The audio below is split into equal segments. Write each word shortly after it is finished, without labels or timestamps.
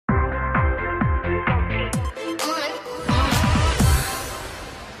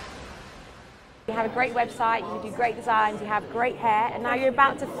have a great website, you do great designs, you have great hair, and now you're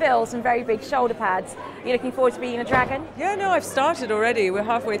about to fill some very big shoulder pads. Are you looking forward to being a dragon? Yeah, no, I've started already. We're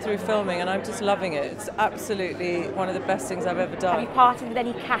halfway through filming and I'm just loving it. It's absolutely one of the best things I've ever done. Have you parted with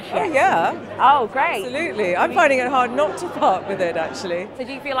any cash yet? Oh, yeah. Oh, great. Absolutely. I'm finding it hard not to part with it, actually. So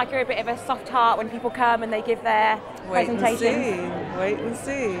do you feel like you're a bit of a soft heart when people come and they give their presentations? Wait and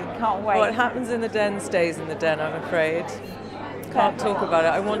see. Can't wait. What happens in the den stays in the den, I'm afraid. Can't talk about it.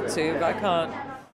 I want to, but I can't.